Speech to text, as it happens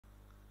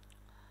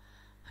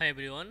Hi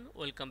everyone,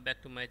 welcome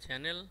back to my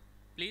channel.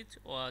 Please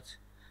watch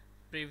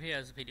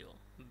previous video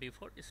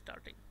before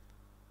starting.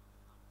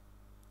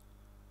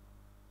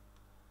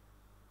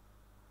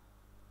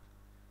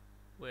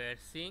 We are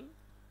seeing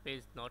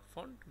page not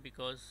found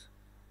because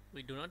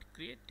we do not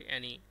create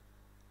any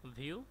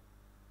view.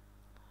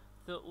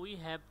 So we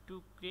have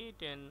to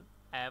create an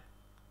app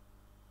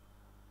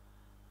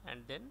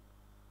and then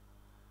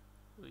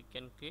we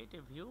can create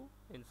a view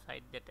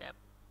inside that app.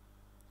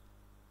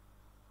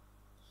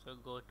 So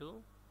go to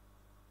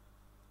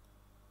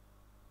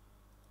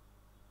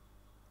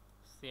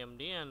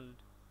CMD and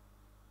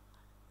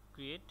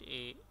create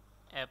a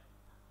app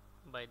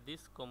by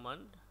this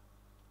command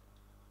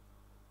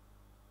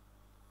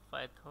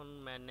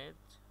python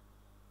manage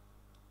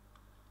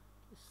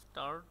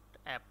start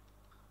app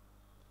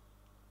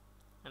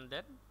and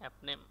then app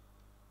name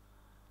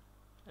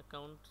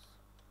accounts,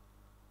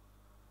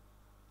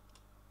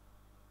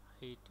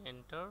 hit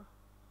enter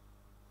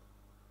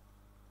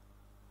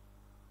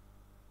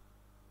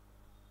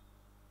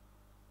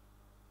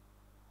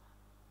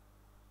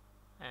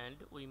and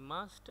we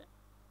must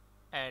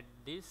add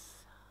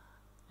this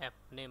app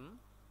name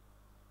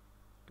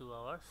to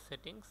our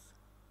settings.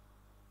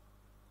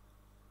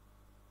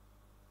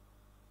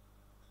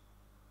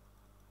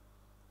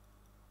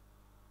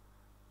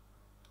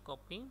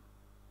 Copy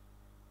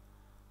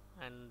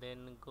and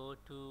then go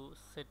to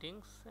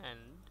settings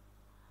and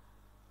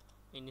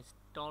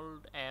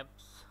installed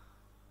apps,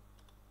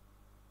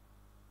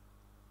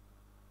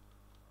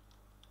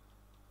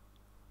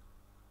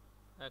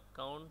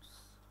 accounts,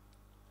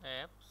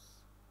 apps,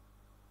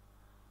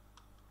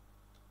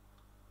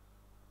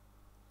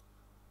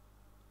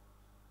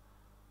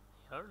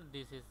 here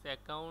this is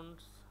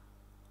accounts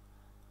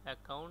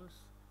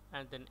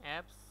and then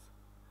apps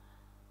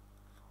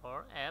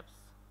for apps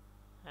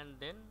and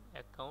then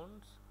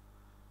accounts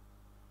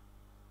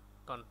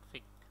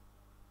config.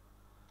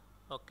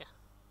 Okay,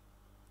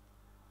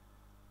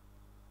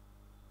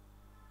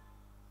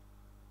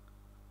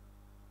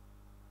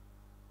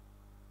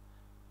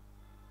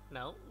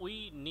 now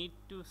we need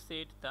to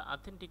set the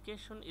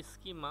authentication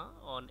schema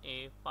on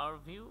a power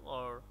view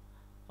or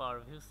power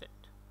view set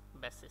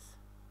basis.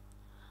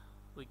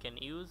 We can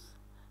use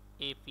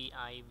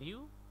API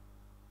view,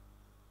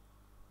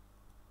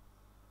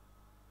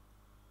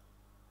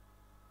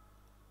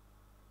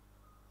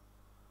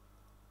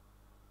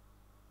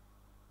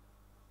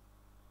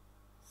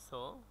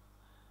 so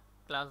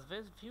class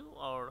based view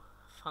or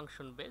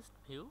function based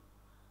view.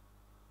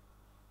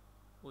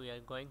 We are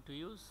going to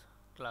use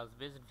class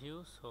based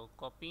view, so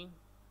copy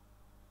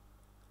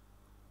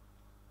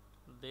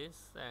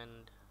this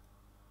and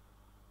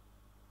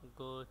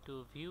go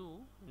to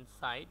view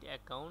inside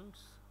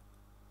accounts,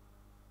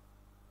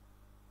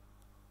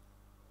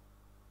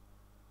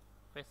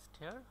 paste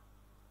here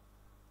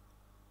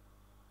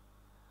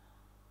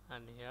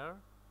and here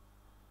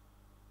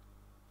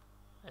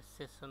a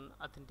session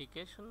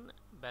authentication,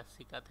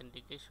 basic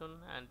authentication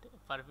and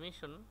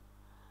permission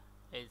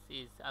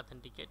is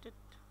authenticated.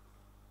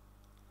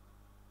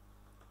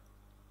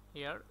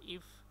 Here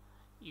if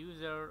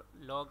user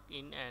log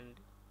in and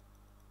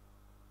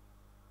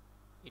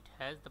it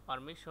has the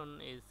permission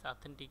is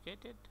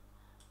authenticated,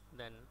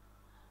 then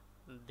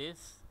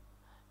this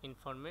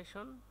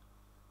information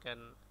can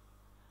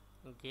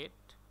get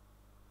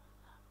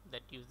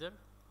that user.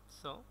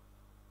 So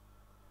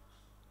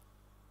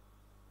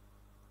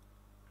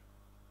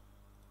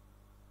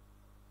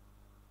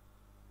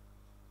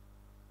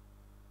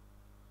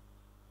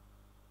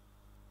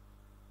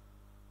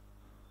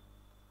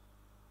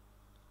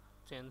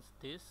change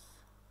this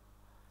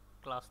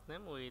class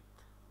name with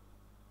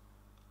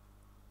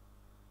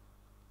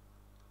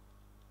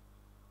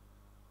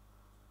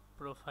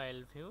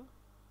profile view,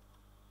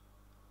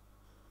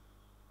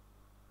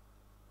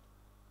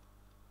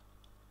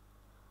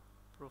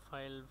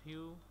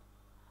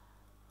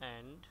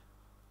 and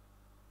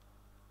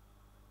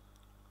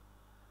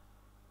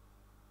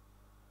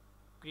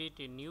create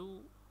a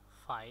new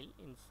file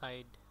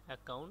inside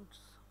accounts,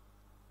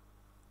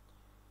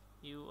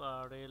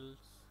 urls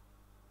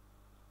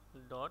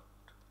dot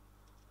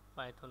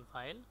python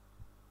file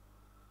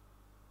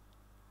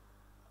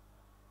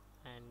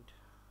and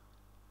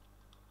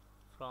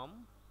from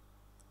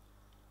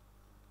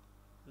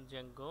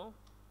Django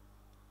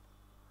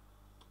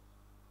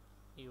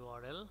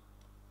URL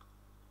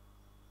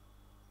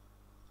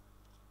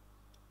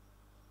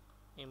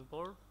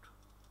import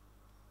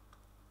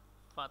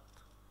path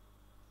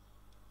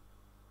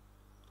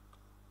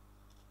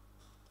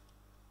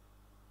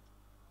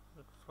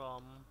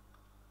from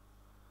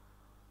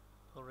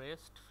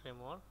REST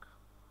framework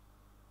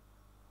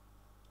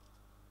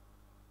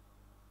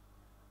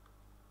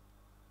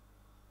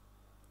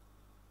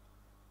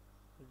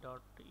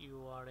dot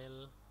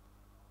URL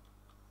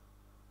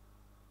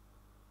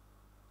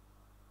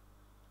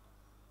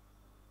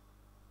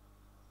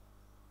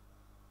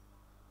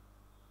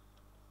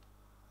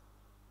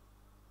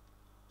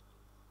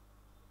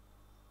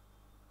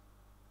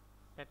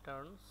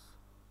patterns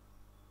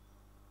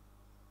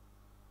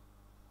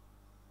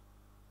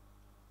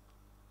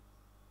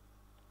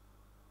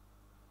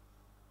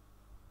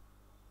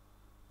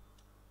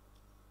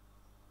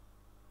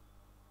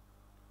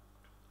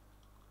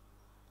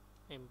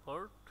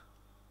import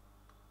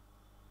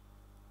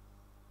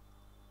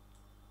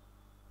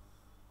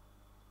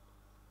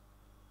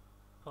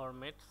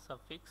format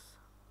suffix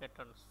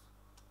patterns,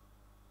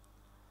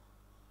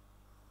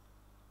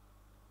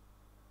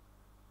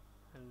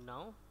 and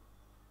now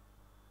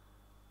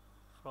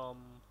from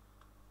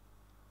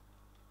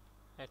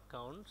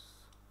accounts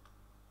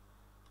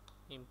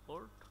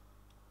import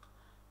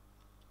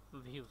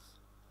views,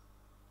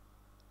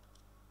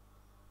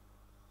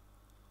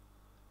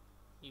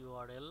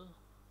 URL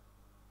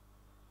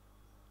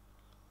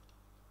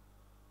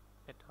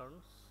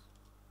patterns,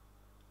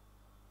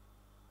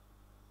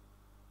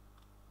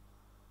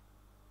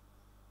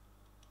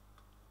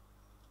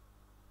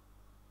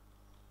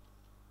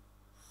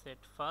 set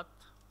path,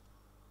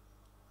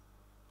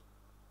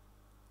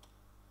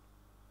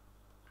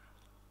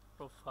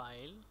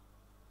 profile,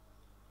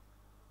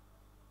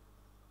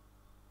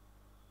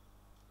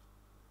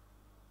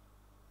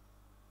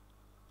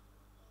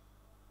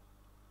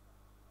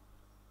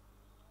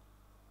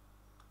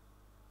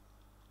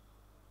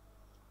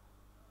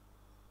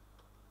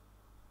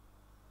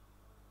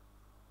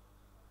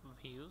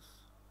 views,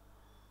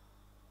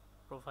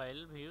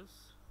 profile views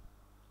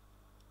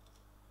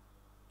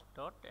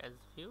dot as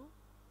view.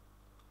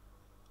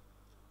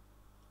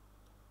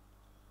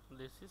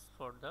 This is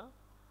for the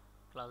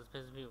class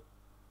based view.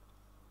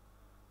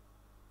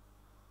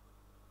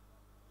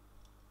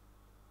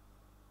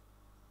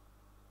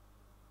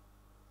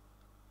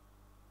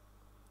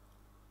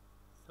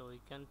 So we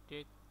can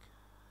take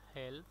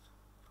help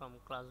from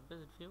class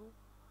based view.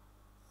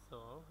 So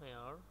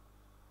here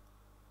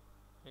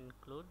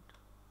include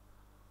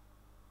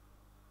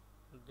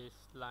this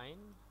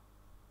line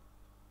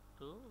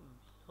to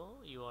below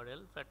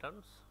URL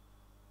patterns.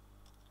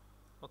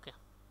 Okay,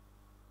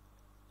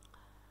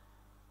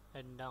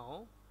 and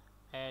now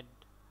add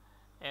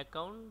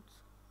accounts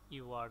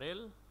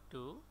URL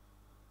to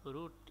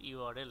root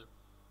URL.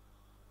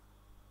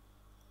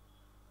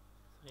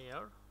 So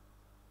here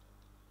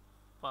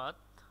path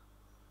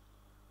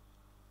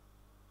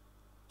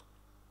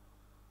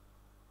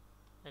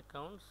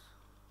accounts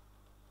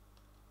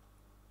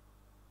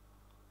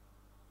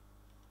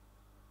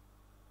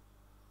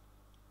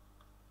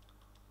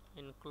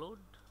include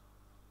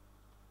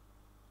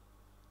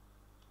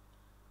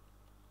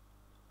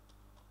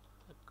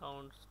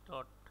accounts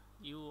dot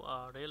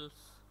URLs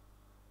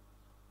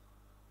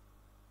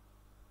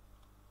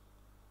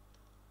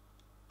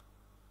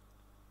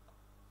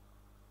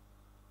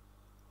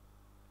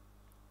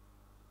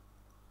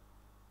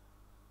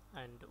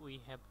and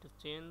we have to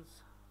change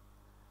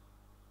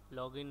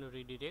login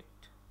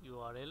redirect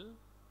URL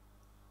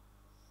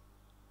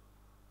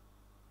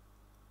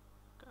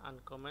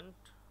uncomment.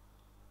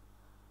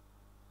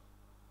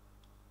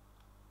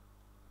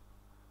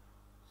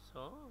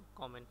 So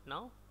comment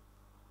now,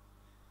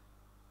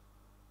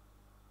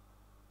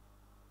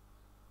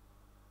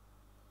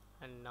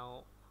 and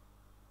now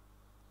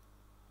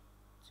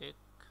check.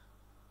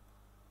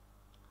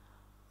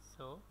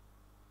 So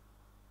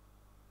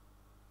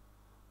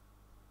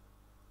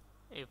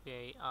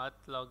API auth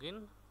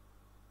login,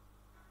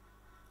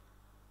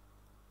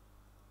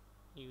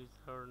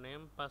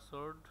 username,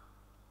 password,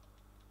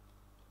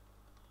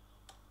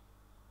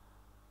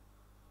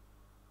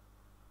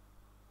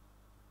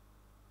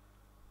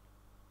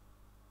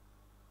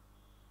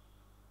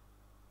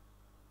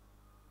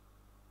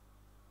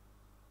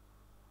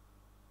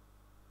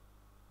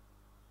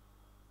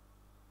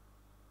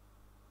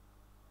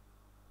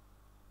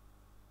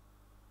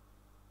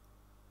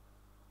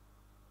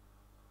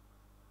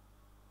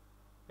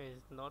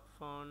 is not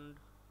found.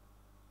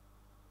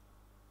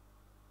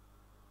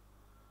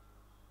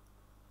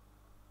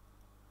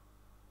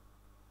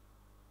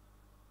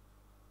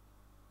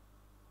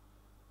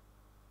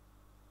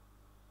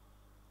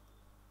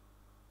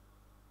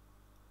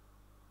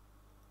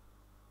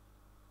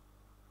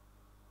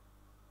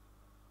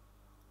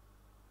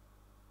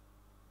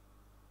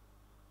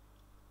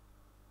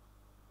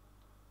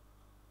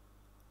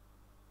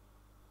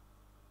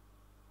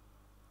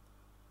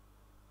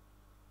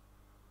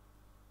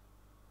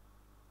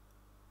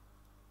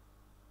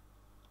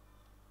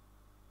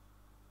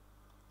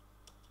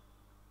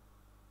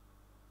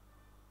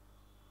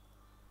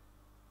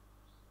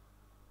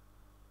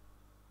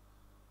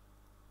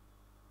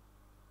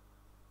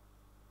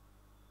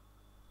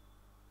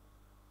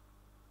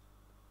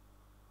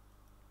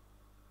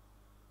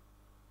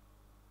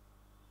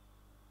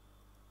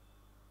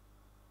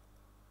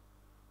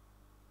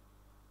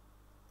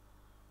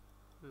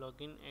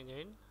 Login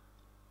again.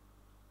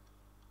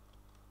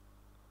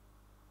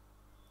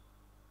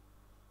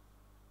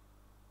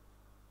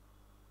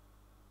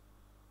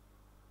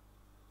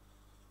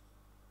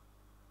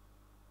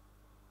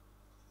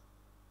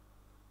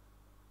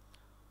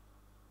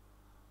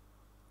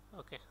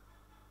 Okay,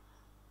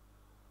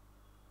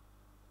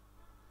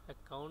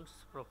 accounts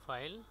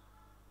profile,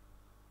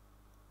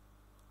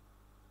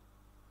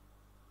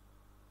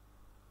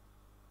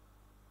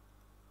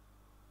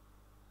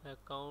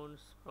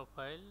 accounts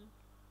profile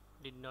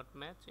did not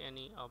match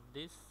any of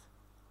this.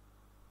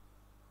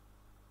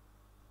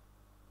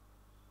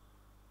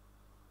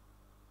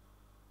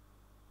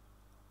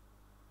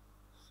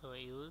 So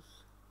use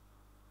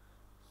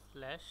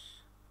slash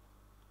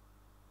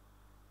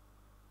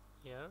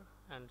here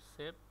and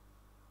save.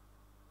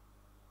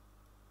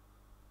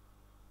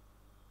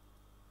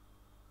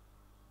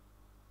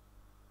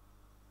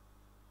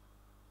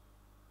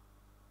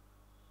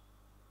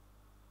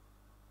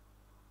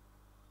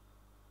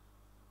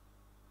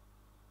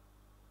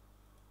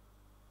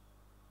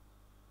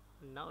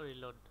 Now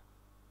reload.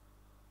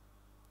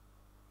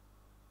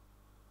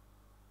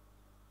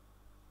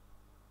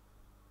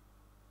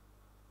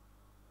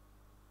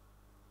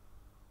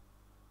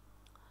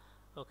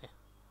 Okay,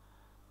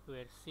 we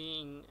are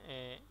seeing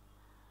a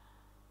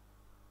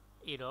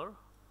error.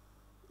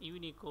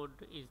 Unicode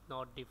is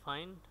not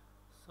defined,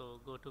 so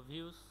go to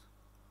views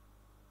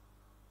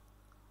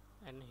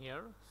and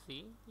here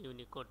see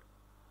Unicode.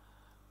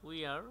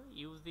 We are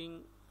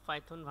using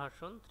Python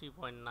version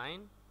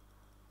 3.9,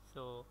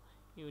 so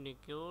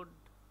Unicode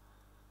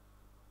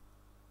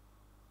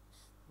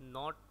is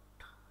not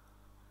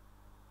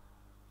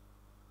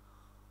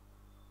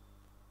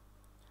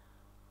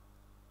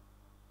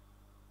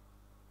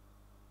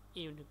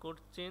Unicode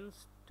change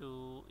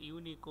to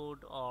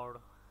Unicode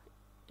or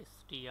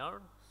str,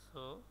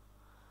 so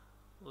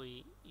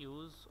we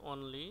use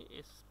only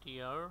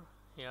str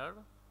here.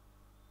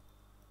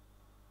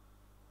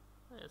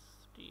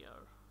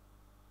 Str,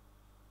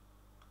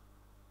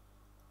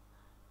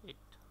 it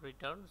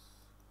returns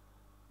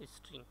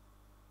string.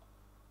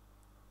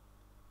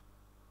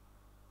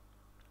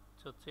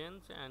 So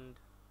change and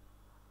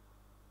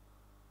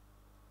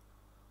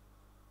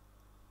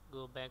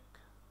go back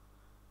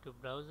to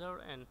browser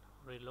and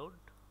reload.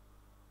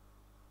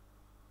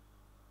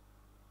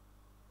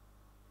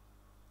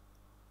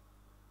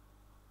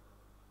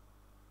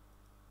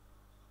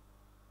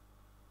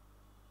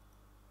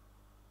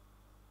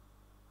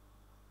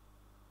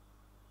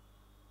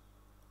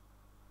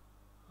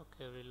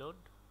 Okay, reload.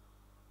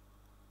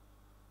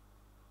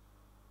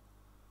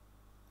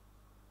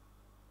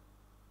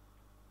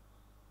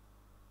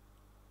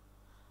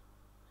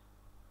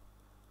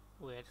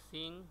 We are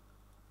seeing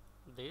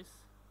this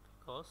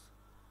because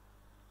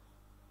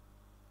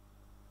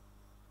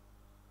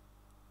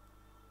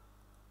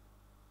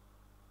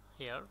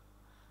here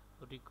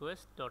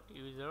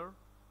request.user,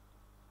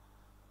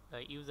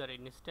 the user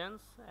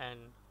instance, and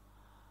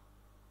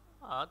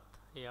auth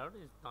here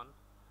is none.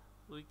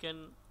 We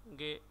can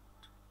get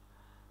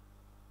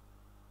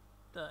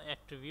the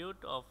attribute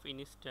of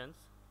instance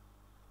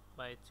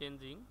by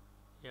changing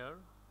here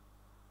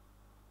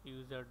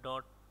user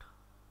dot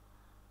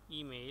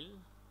email.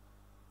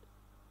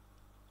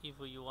 If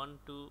you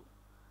want to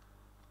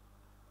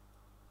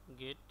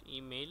get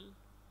email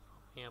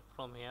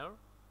from here,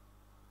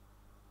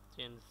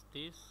 change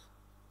this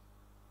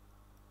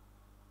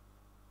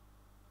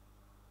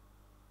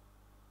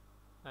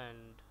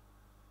and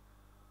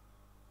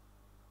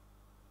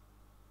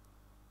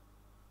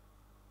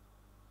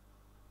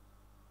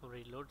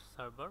reload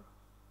server.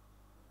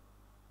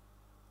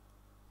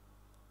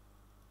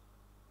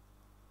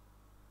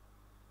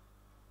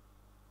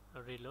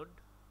 Reload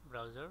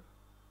browser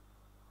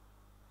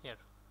here,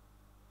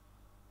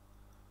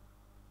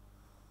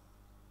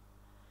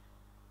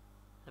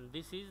 and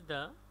this is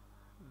the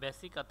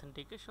basic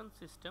authentication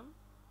system.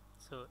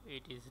 So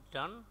it is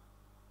done.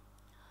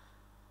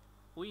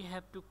 We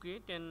have to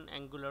create an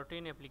Angular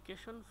 10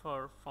 application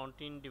for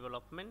front-end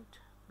development.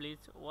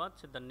 Please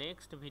watch the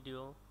next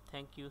video.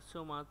 Thank you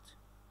so much.